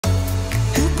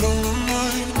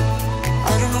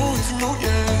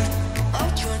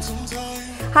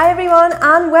Hi everyone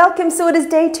and welcome. So it is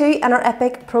day 2 in our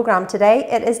epic program today.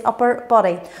 It is upper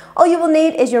body. All you will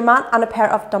need is your mat and a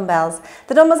pair of dumbbells.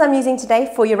 The dumbbells I'm using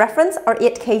today for your reference are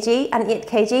 8 kg and 8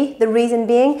 kg. The reason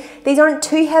being, these aren't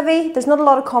too heavy. There's not a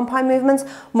lot of compound movements,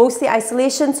 mostly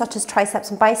isolation such as triceps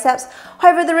and biceps.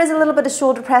 However, there is a little bit of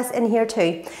shoulder press in here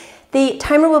too. The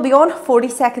timer will be on 40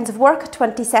 seconds of work,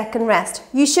 20-second rest.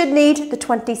 You should need the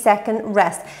 20-second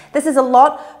rest. This is a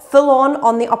lot full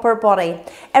on the upper body.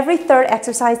 Every third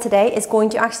exercise today is going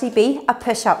to actually be a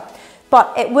push-up,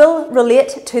 but it will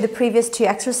relate to the previous 2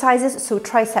 exercises. So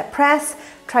tricep press,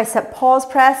 tricep pause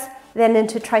press, then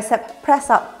into tricep press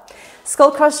up.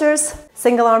 Skull crushers,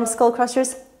 single arm skull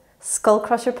crushers, skull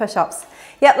crusher push-ups.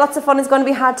 Yep, lots of fun is going to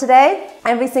be had today.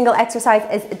 Every single exercise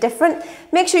is different.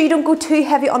 Make sure you don't go too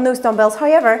heavy on those dumbbells.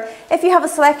 However, if you have a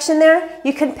selection there,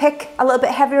 you can pick a little bit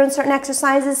heavier in certain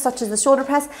exercises, such as the shoulder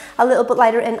press, a little bit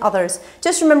lighter in others.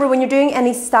 Just remember, when you're doing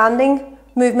any standing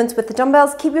movements with the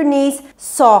dumbbells, keep your knees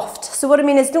soft. So what I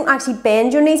mean is, don't actually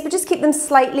bend your knees, but just keep them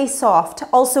slightly soft.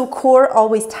 Also, core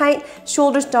always tight,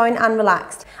 shoulders down and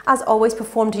relaxed. As always,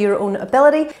 perform to your own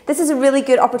ability. This is a really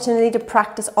good opportunity to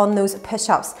practice on those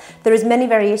push-ups. There is many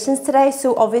variations today,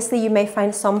 so obviously you may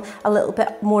find some a little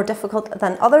bit more difficult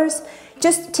than others.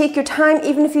 Just take your time.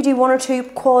 Even if you do 1 or 2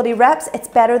 quality reps, it's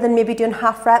better than maybe doing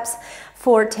half reps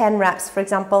for 10 reps, for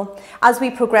example. As we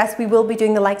progress, we will be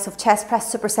doing the likes of chest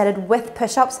press supersetted with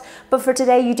push-ups, but for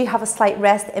today, you do have a slight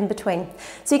rest in between.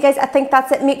 So you guys, I think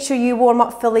that's it. Make sure you warm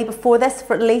up fully before this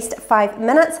for at least 5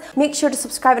 minutes. Make sure to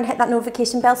subscribe and hit that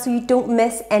notification bell so you don't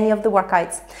miss any of the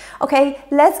workouts. Okay,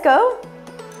 let's go.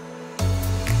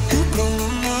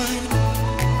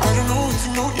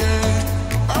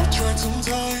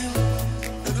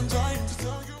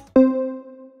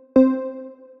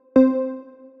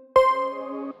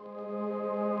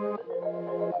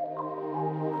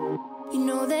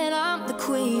 That I'm the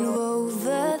queen of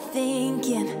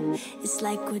overthinking. It's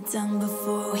like we're done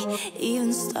before we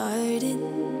even started.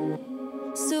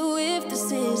 So if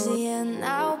this is the end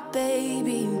now,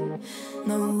 baby,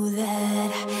 know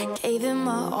that I gave it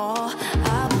my all.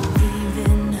 I believe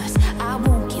in us. I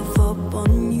won't give up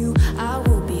on you. I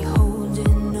will be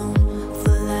holding on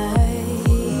for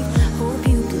life. Hope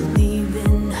you believe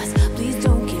in us. Please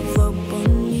don't give up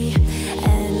on me.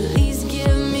 At least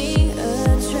give me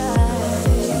a try.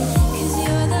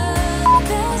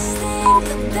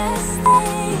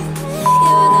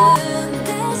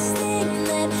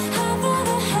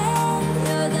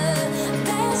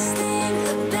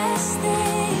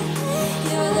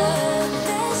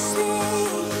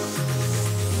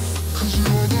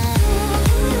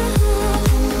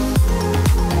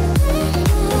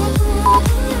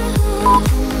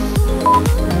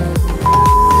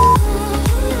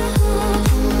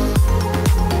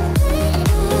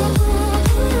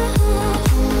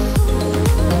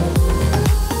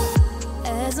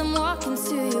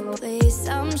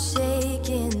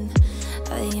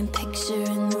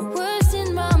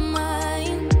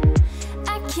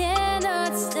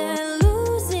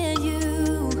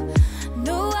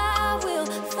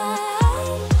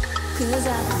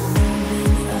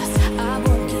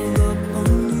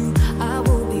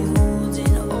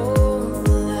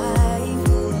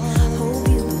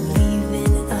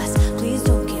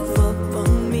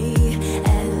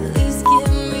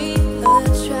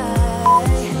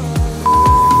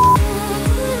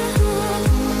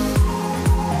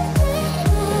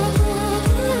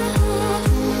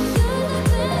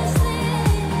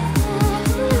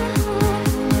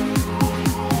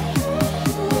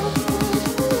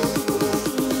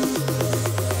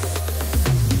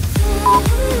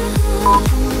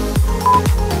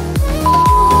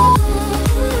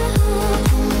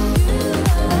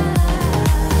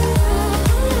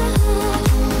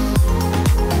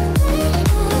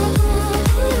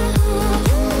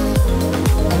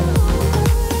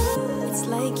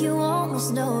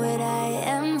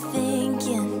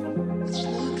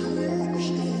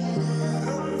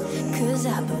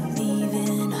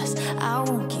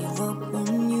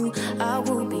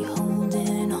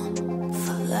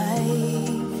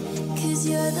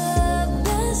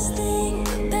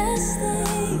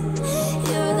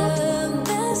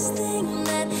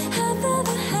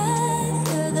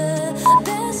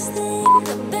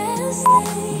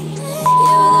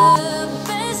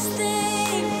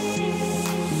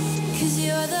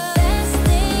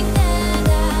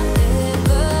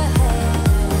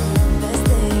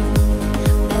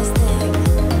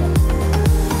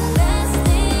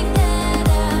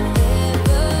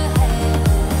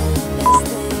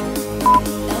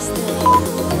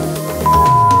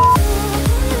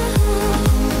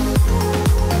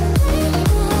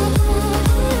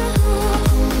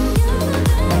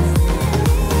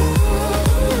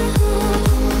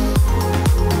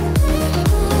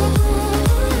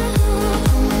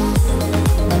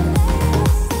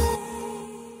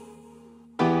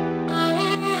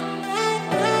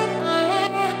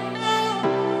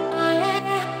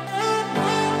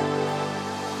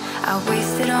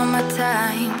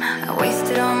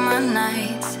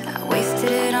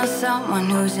 on someone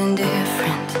who's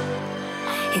indifferent.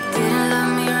 He didn't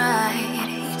love me right.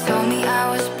 He told me I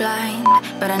was blind,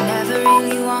 but I never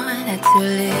really wanted to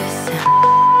listen.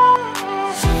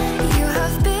 You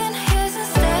have been here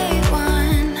since day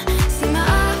one. See my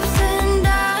ups and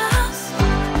downs.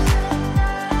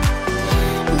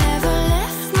 Never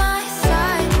left my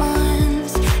side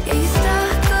once. Yeah, you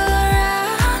stuck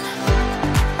around.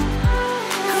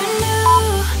 Who knew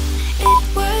it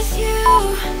was you?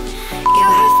 You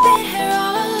have been here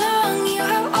all along. You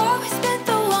have always been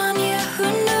the one. Yeah, who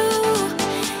knew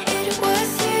it was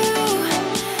you?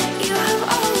 You have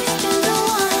always been the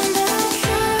one. That's the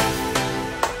truth.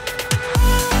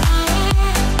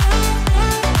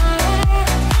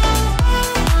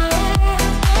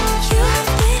 You have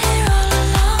been here all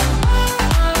along.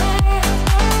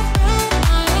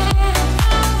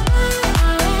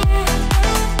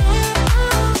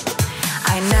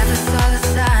 I never saw the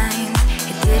signs.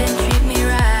 He didn't treat me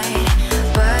right,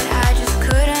 but I just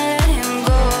couldn't let him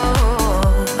go.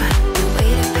 You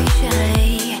waited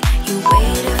patiently, you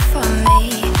waited for me.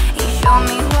 You showed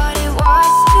me what it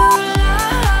was to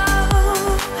love.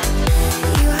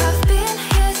 You have been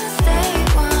here since day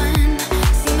one.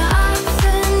 See my ups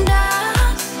and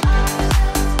downs.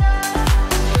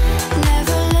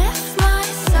 Never left my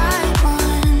side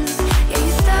once. Yeah,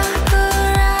 you stuck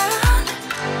around.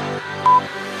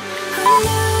 Who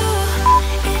knew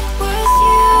it was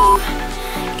you?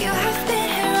 You have been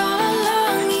here all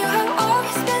along. You have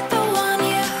always been the one.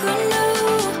 Yeah, who knew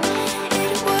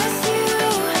it was you?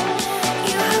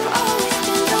 You have always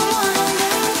been the one.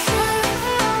 That's the truth.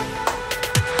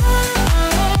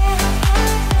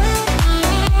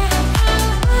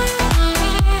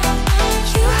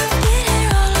 You have been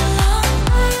here all along.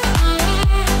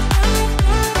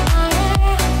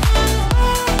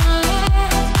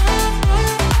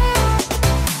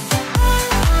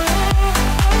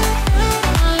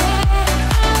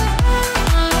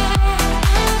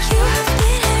 You have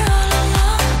been here all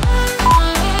along.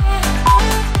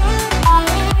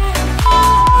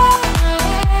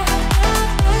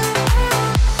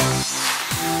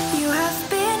 You have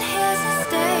been here since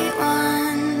day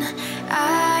one. I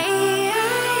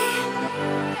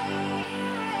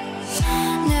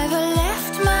never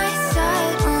left my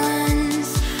side once.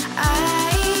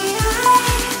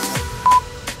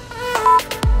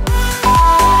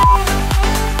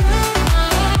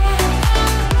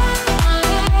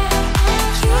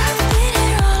 You have been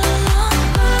here all along.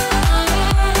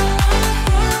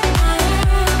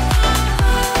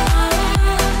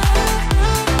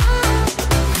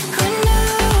 Who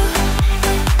knew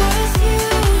it was you?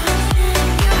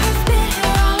 You have been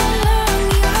here all along.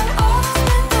 You have always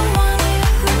been the one. Yeah,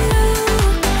 who knew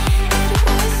it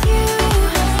was you?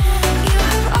 You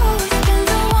have always been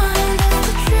the one. That's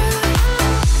the truth.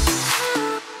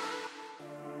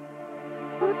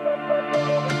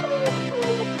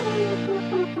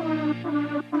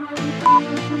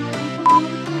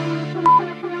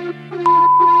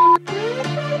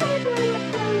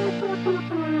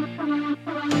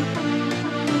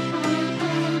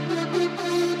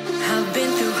 I've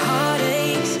been through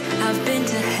heartaches, I've been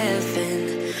to heaven.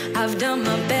 I've done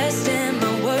my best and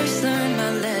my worst, learned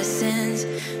my lessons.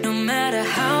 No matter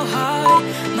how hard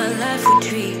my life would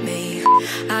treat me,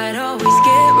 I'd always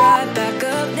get right back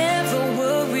up, never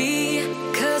worry.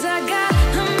 'Cause I got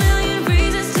a million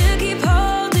reasons to keep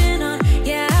holding on.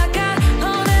 Yeah, I got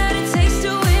all that it takes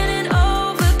to win and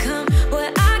overcome. What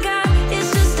I got is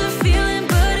just a feeling,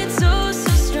 but it's oh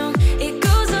so strong. It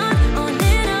goes on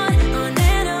and on, on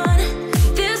and on.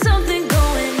 There's something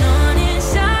going on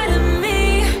inside of me.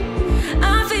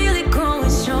 I feel it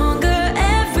growing stronger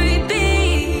every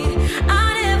beat. I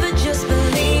never just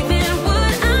believe in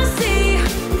what I see.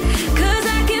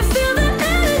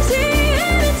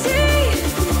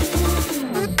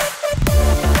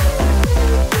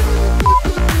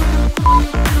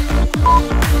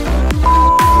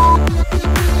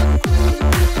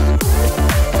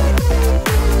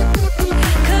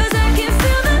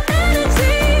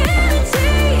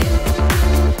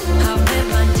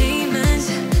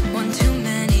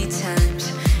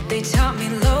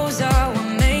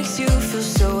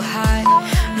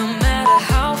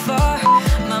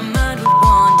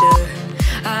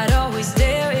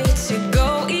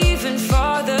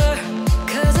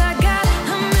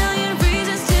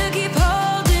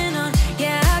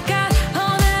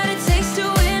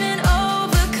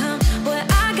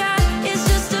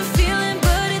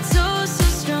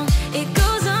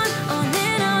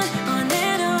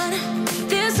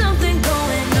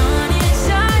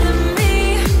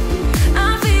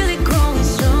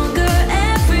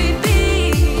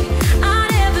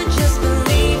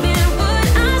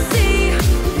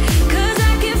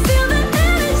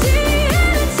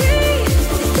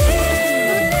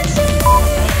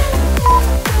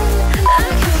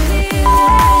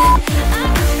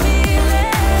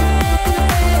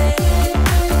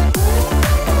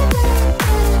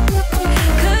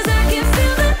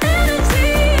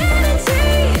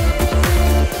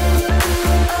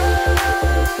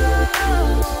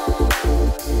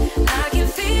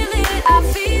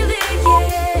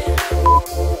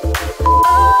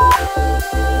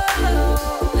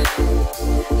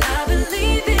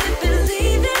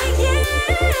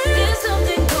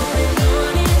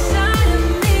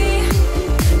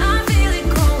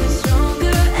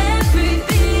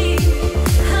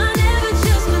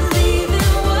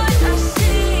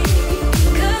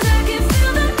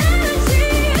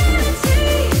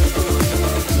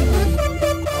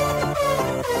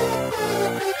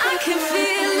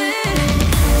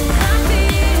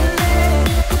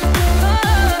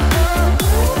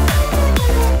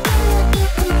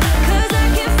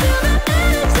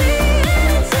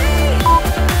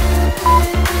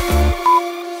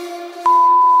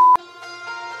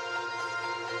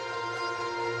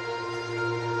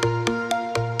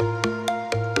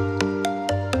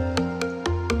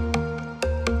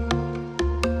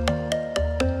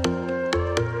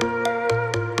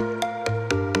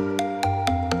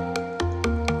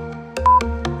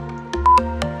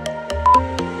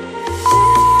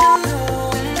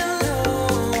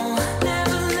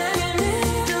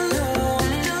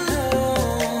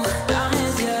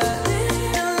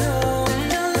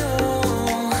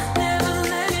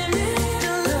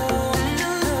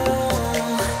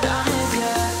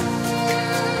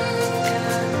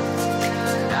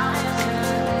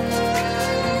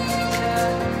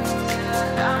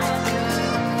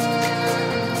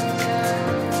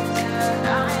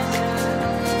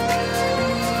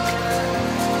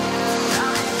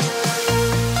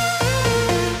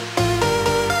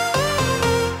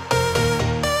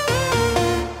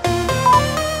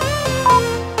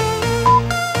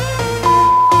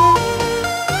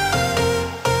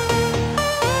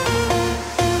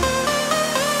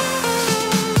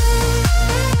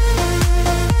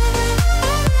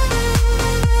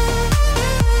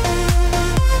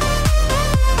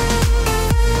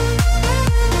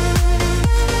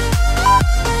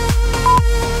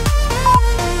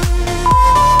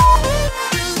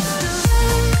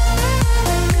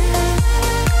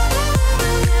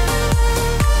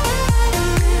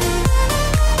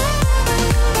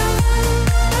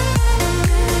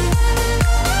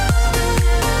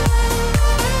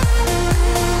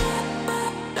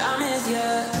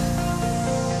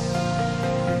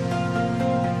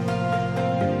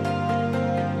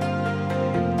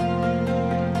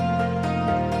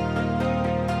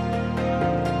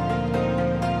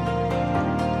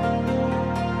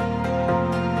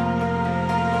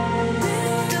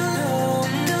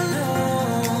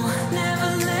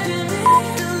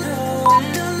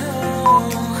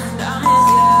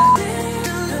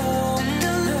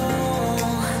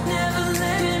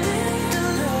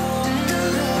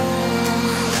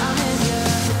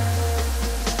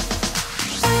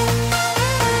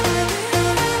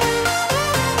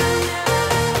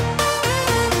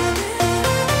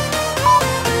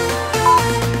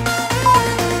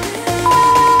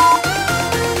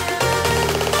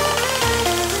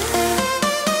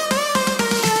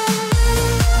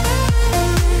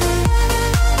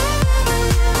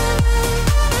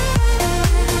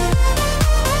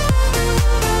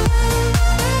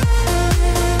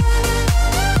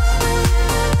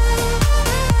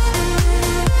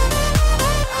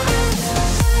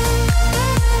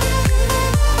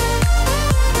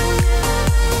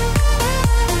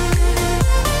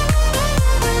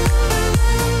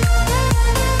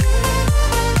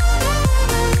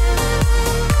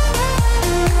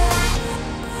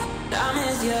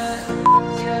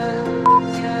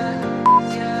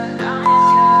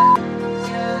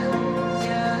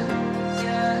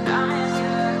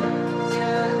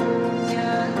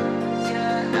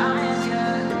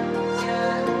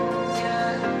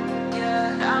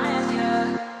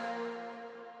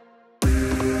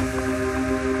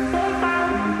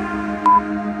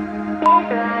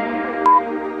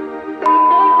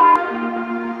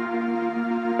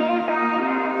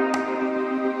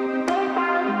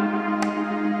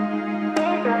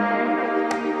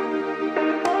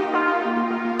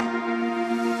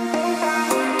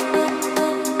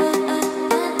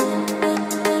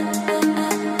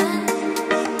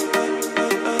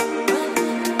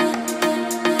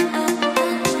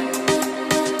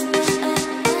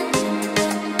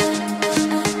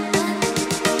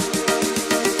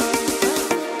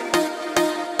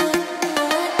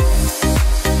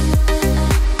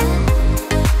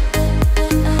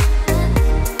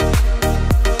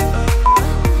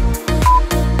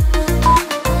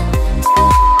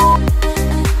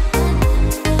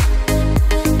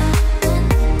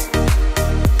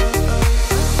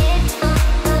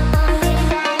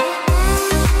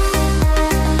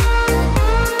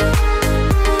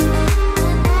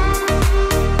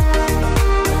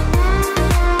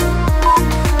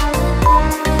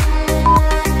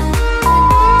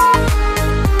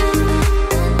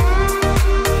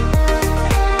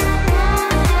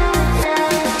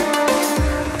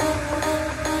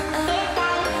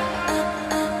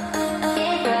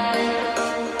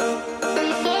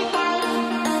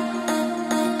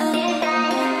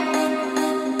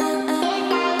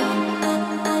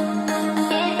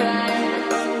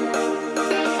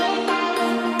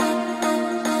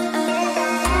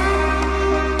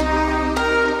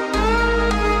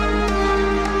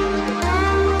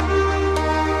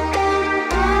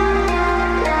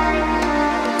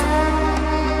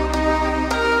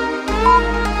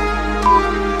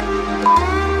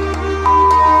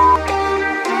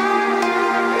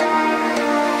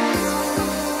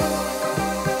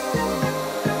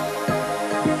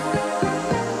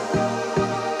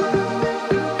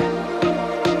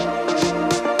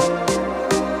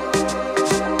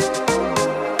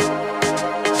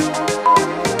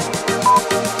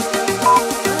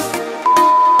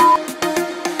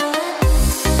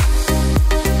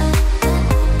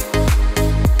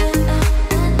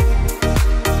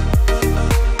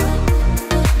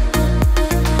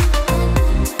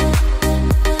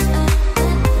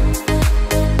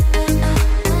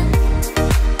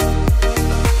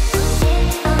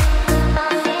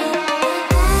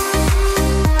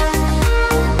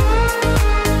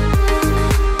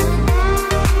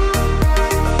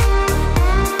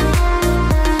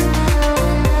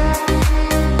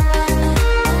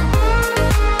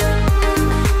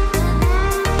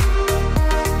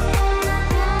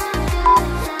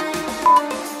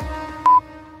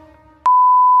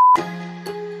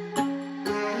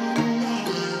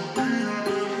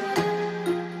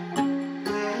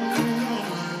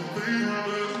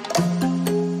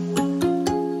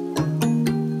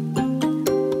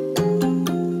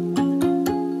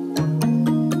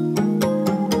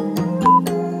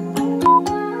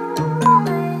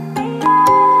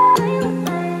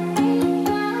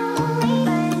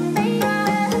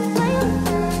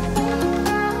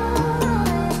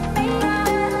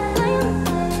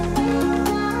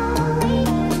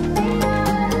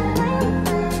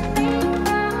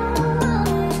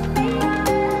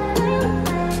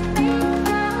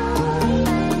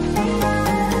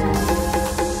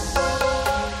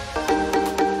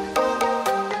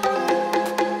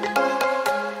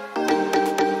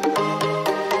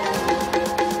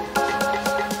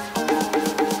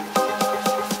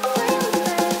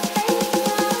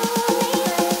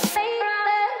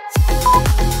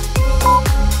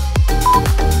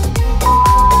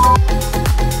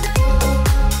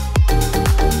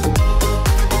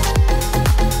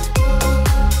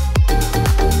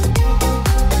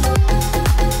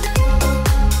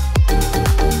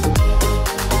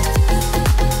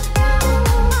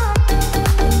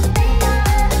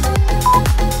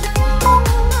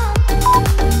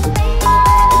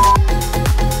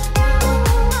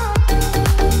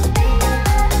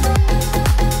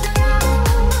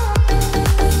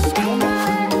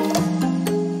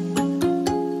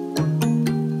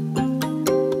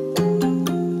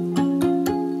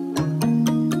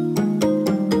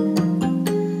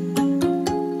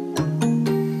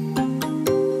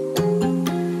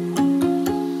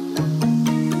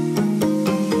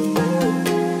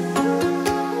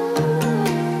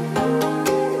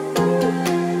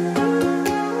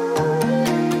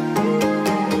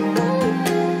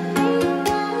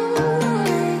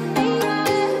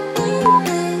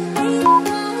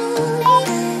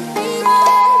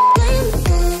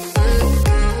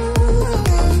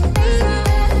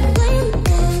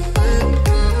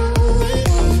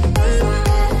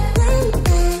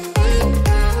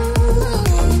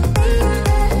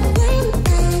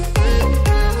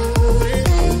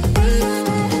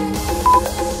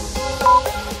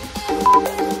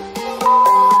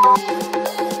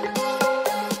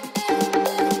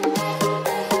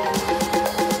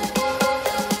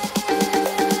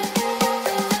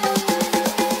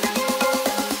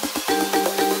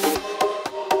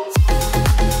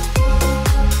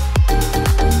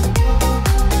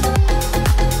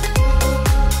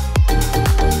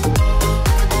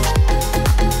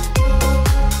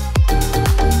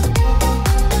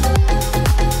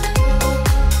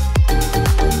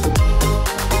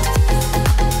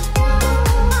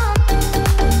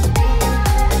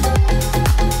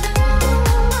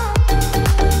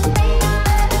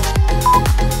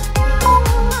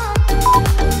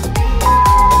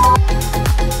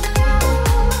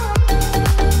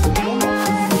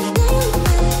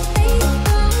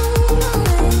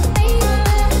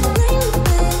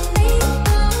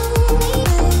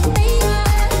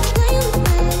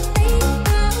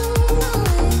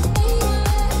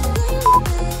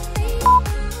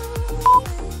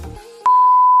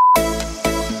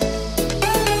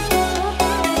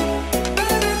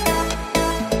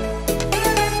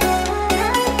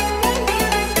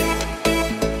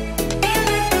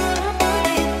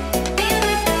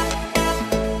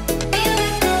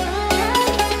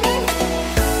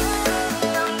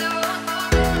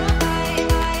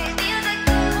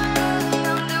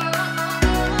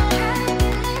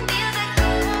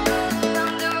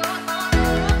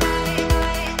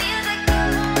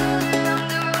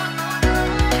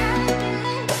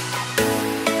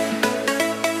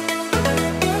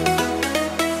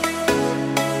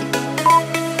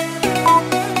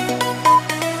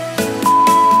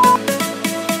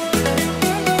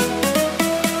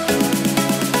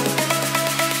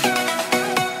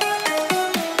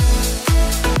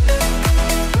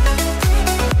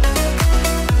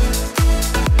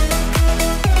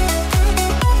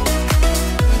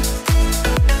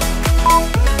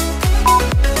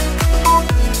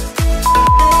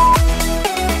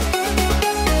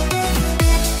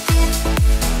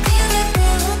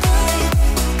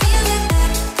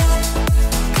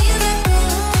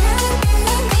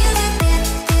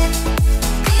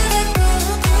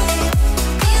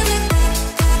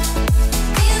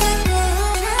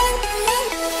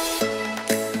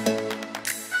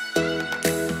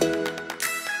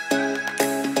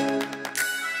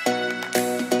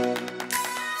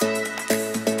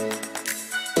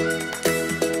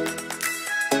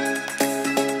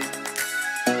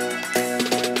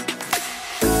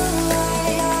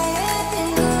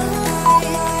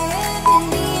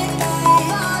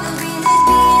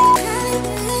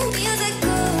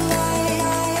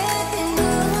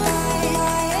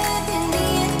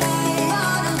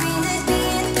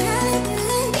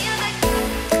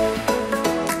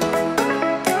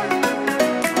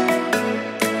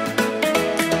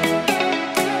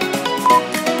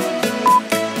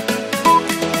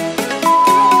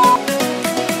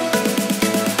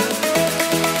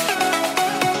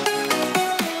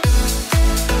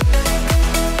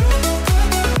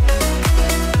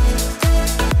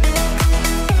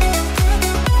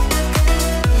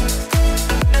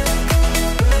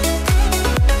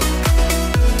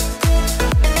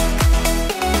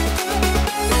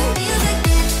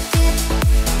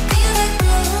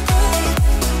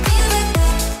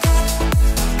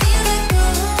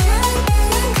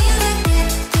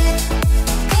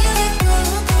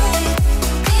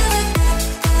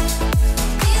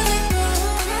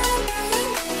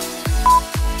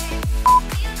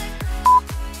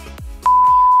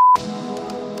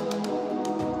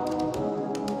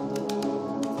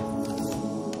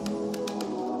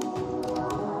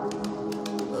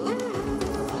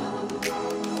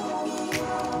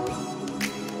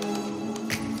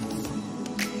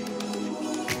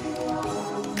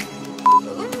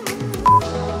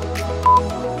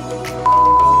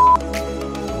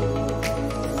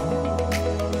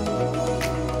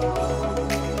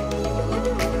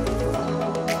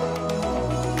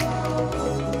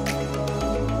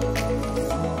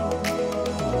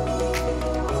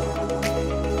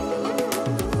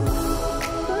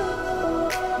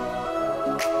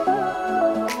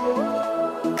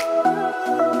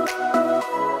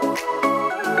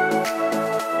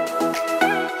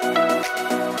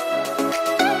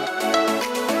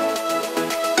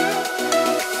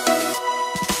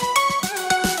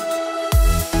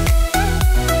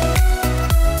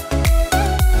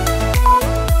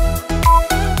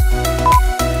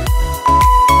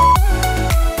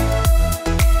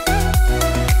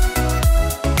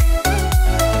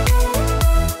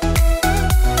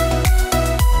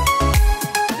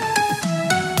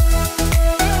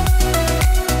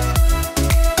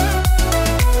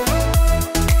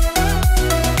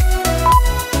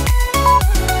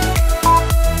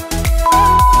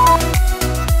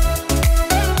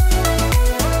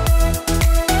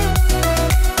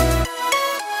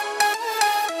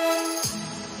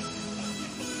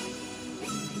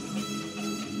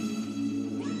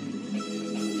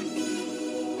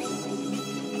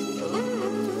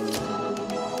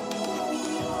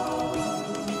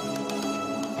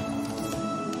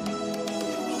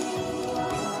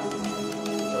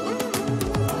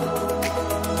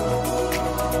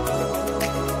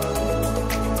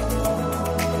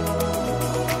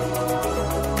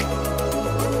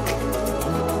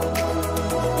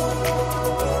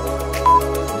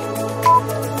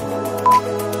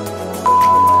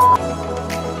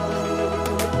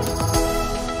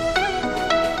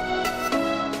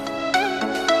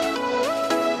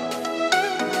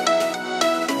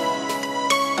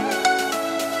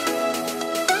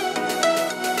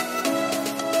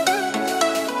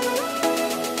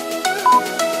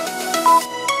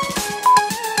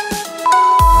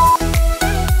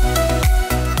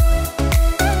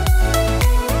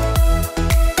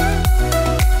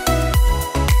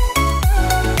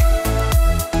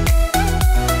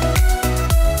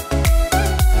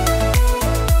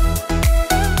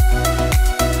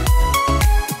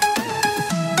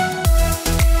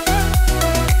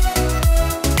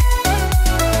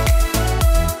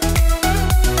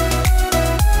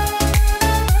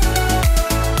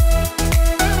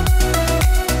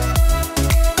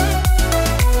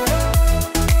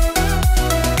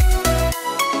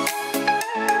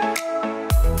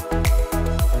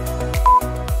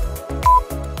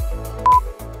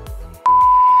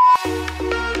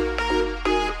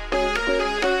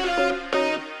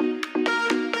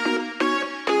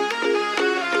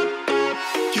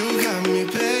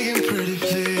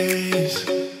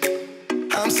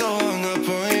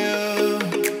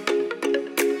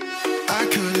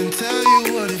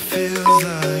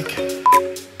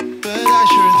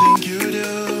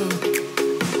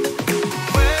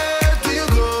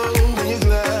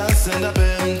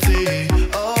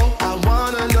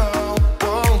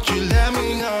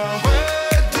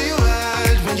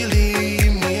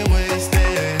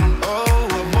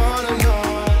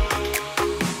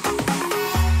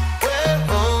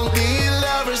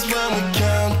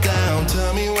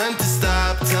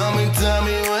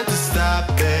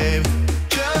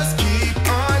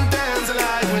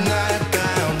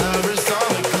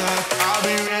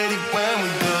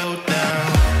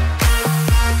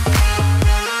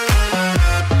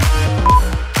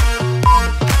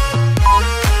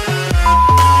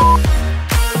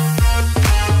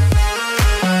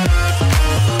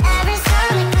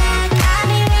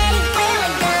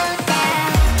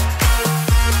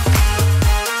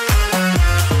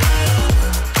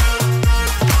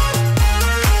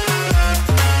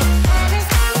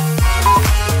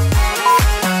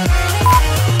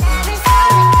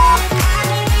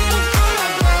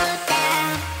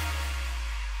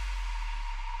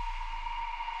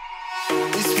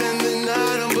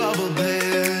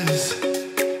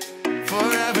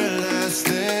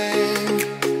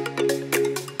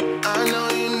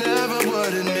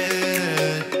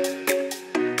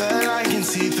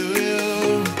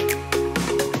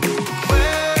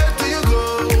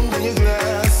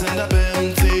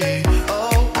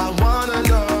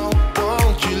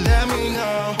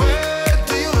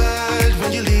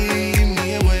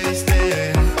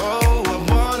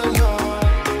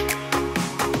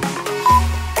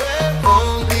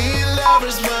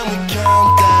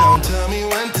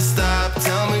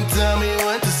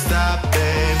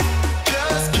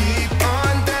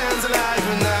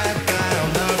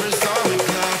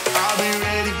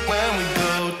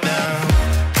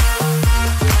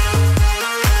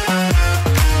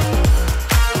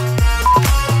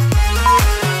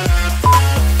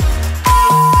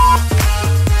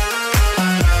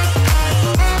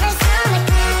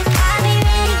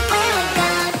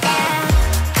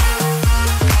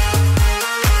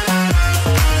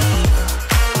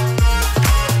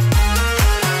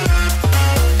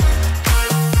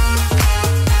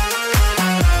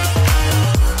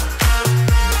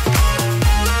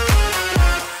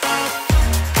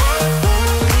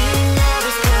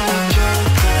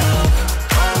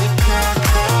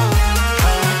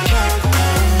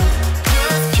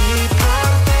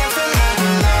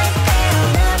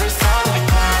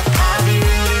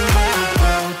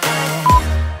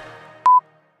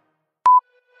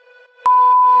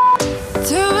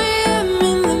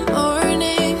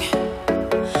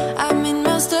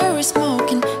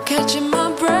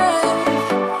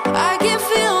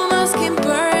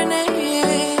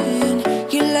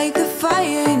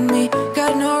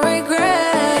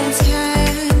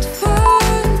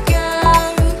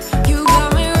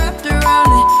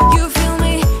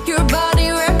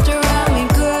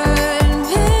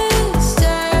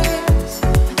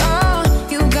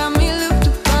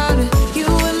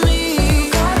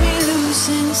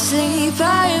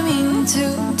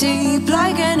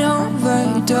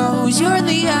 overdose. You're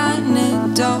the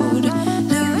antidote.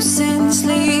 Losing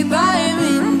sleep, I'm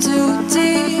in too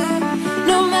deep.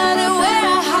 No matter where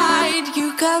I hide,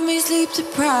 you got me sleep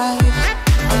deprived.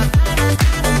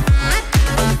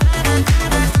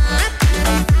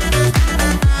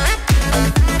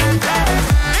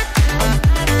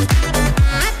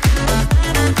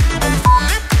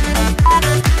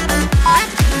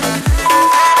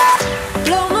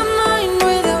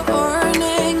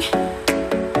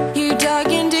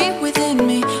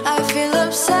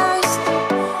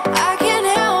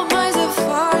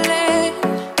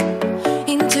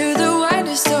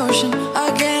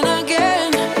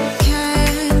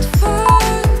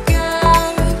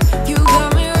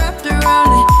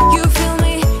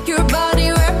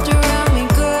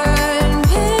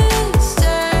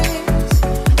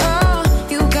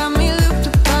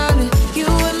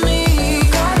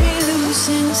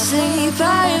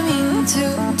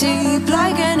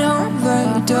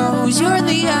 You're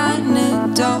the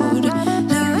antidote.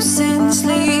 Losing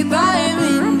sleep, I'm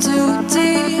in too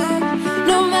deep.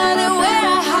 No matter where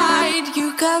I hide,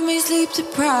 you got me sleep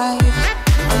deprived.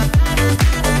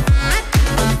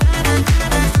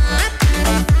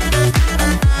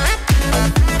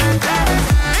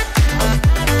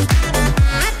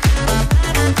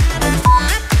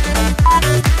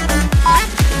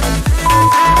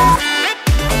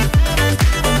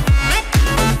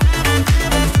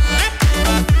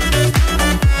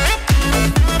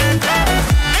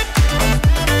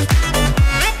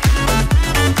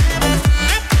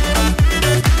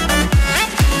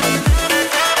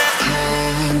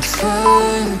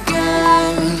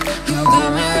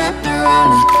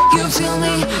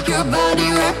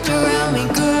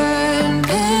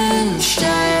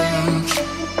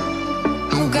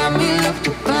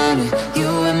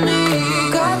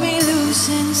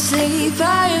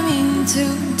 I'm in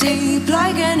too deep,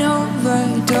 like an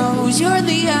overdose. You're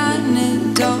the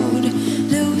antidote.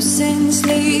 Losing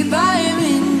sleep, I'm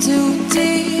in too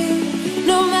deep.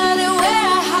 No matter where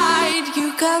I hide,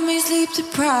 you got me sleep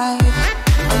deprived.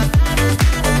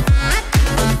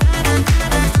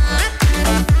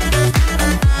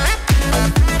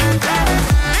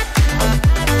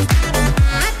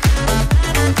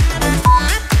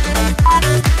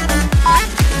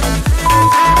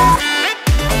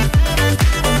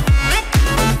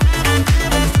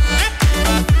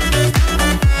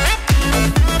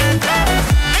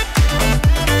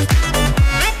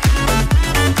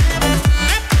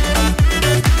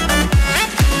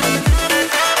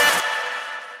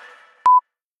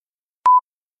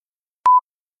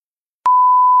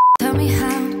 Tell me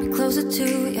how to be closer to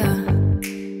you.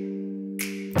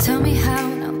 Tell me how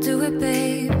and I'll do it,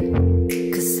 babe.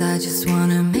 Cause I just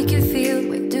wanna make you feel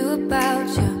what I do about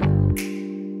you.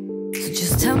 So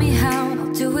just tell me how and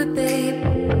I'll do it, babe.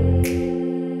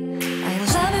 I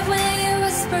love it when you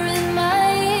whisper in my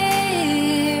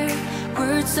ear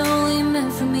words only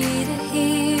meant for me to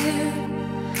hear.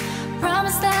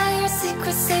 Promise that your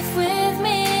secret's safe with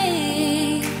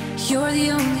me. You're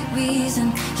the only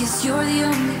reason, yes, you're the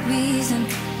only reason.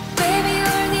 Baby,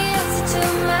 you're the answer to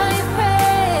my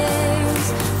prayers.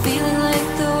 Feeling like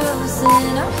the world's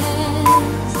in our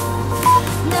hands.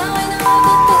 Now I know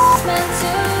that this is meant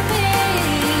to be.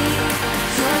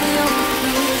 You're the only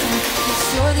reason, yes,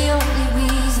 you're the only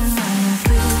reason I am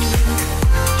free.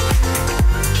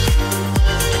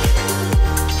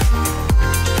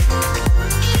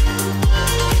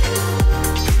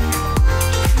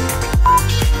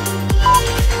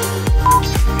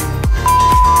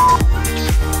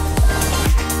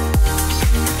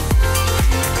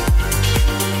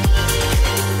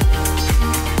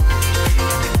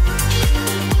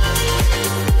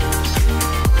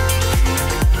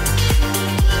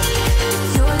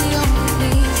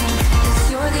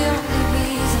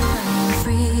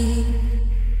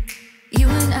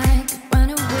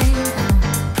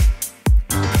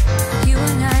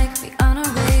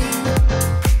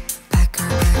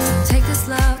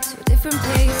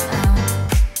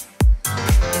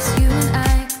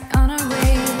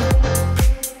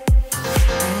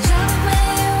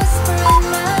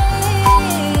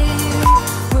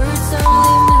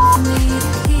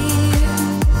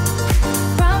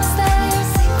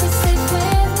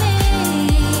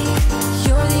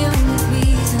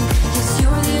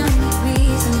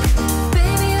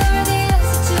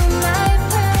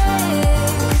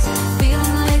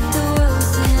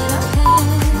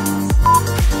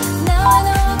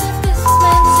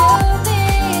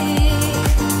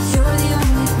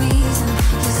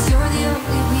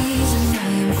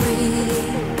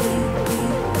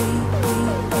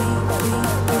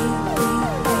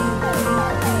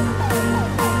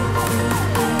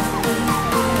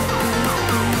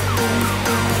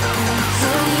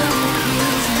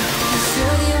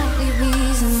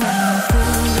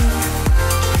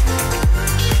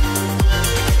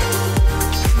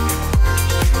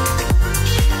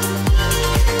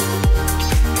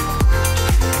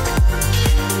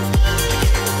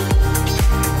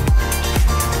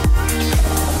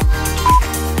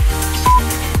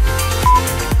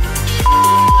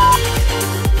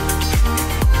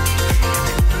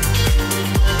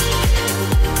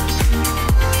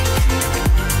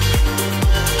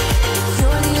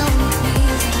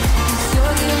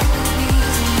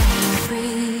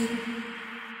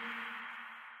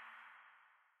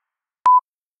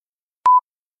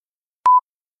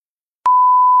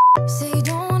 Say you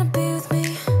don't wanna be with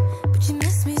me, but you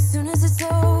miss me as soon as it's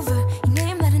over. Your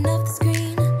name lighting up the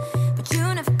screen, but you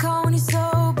never call when you're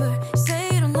sober. You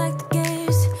say you don't like the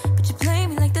games, but you play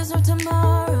me like there's no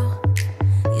tomorrow.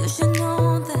 You should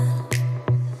know that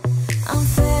I'm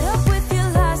fed up with your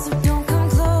lies, so don't come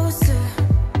closer.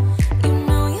 You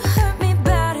know you hurt me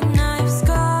bad and I have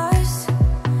scars.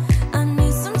 I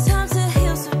need some time to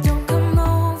heal, so don't come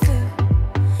over.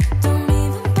 Don't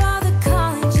even bother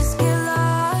calling, just get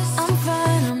lost. I'm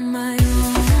fine on my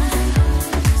own,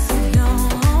 so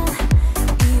don't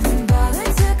even bother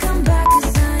to come back,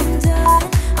 'cause I'm done.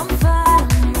 I'm fine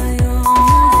on my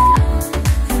own,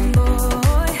 and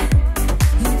boy,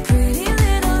 your pretty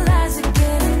little lies are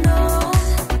getting old.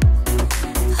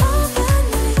 All the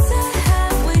nights I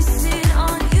have wasted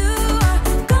on you are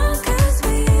gone, 'cause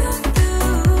we are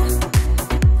through.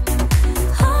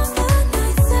 All the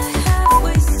nights I have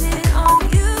wasted on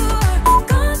you are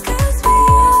gone, 'cause we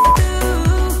are through.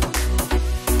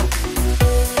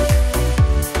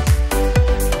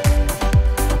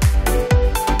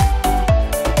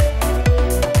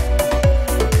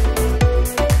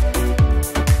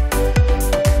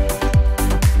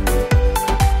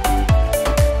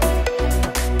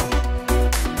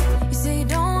 You say you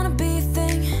don't wanna be a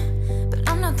thing, but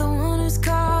I'm not the one who's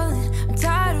calling. I'm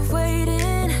tired of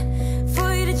waiting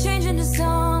for you to change into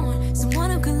someone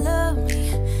who can love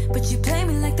me, but you play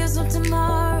me like there's no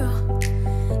tomorrow.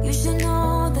 You should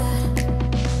know that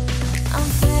I'm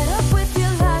fed up with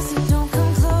your lies, so don't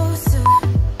come closer.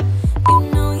 You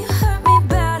know you hurt me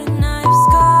bad and I have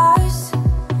scars.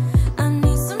 I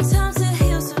need some time to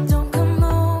heal, so don't come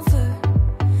over.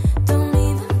 Don't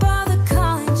even bother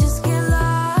calling, just get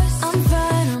lost. I'm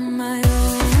fine on my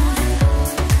own,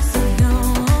 so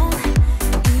don't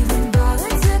even bother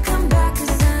to come back,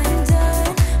 'cause I'm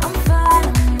done. I'm fine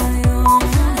on my own,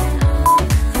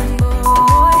 and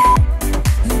boy,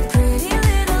 your pretty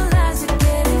little lies are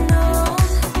getting old.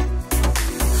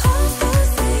 All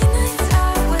those late nights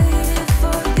I waited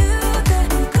for you, they're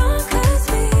gone, 'cause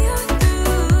we are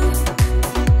through.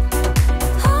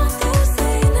 All those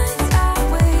late nights I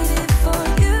waited for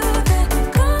you, they're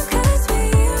gone, 'cause we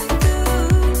are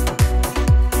through.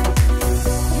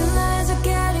 Your lies are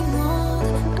getting old,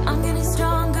 but I'm getting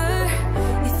stronger.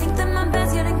 You think that my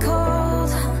bed's getting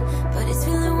cold, but it's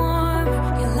feeling warmer.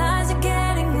 Your lies are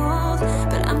getting old,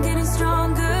 but I'm getting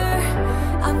stronger.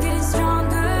 I'm getting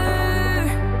stronger,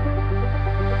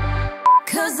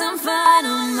 'cause I'm fine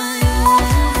on my own.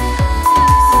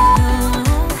 So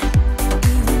don't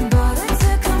even bother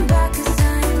to come back, 'cause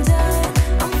I'm done.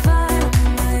 I'm fine on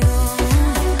my own,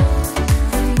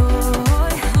 and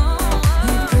boy,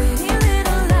 your pretty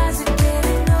little lies are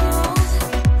getting old.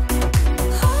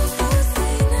 All those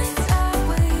late nights I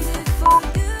waited for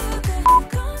you, they're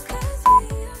gone, 'cause we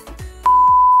are through.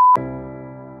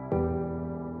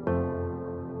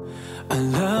 Our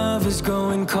love is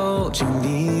growing cold, you're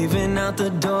leaving out the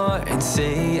door and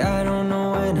say I don't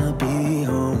know when I'll be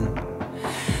home.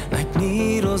 Like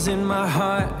needles in my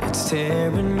heart, it's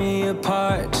tearing me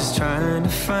apart, just trying to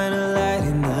find a light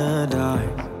in the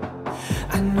dark.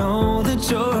 I know that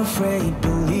you're afraid,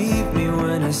 believe me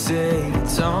when I say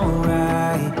it's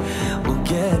alright, we'll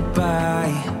get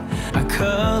by. Our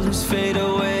colors fade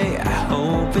away, I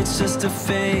hope it's just a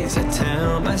phase. I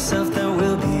tell myself that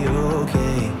we'll be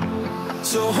okay.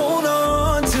 So hold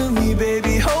on to me,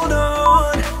 baby, hold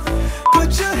on.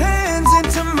 Put your hands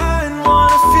into mine,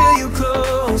 wanna feel you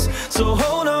close. So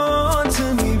hold on to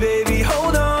me, baby,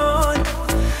 hold on.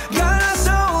 Got our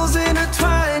souls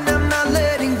intertwined, I'm not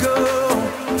letting go.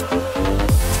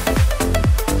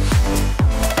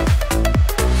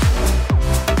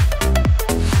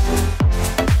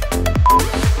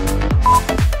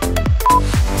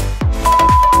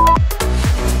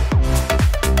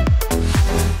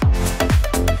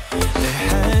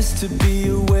 To be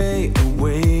a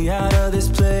way out of this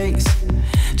place.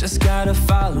 Just gotta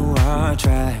follow our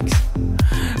tracks.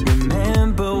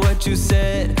 Remember what you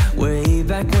said way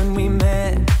back when we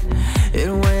met.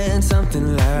 It went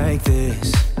something like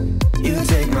this. You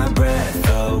take my breath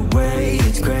away.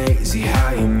 It's crazy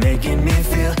how you're making me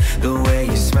feel, the way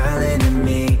you're smiling at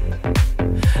me.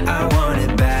 I want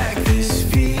it back, this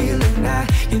feeling. I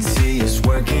can see us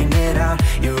working it out.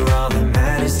 You're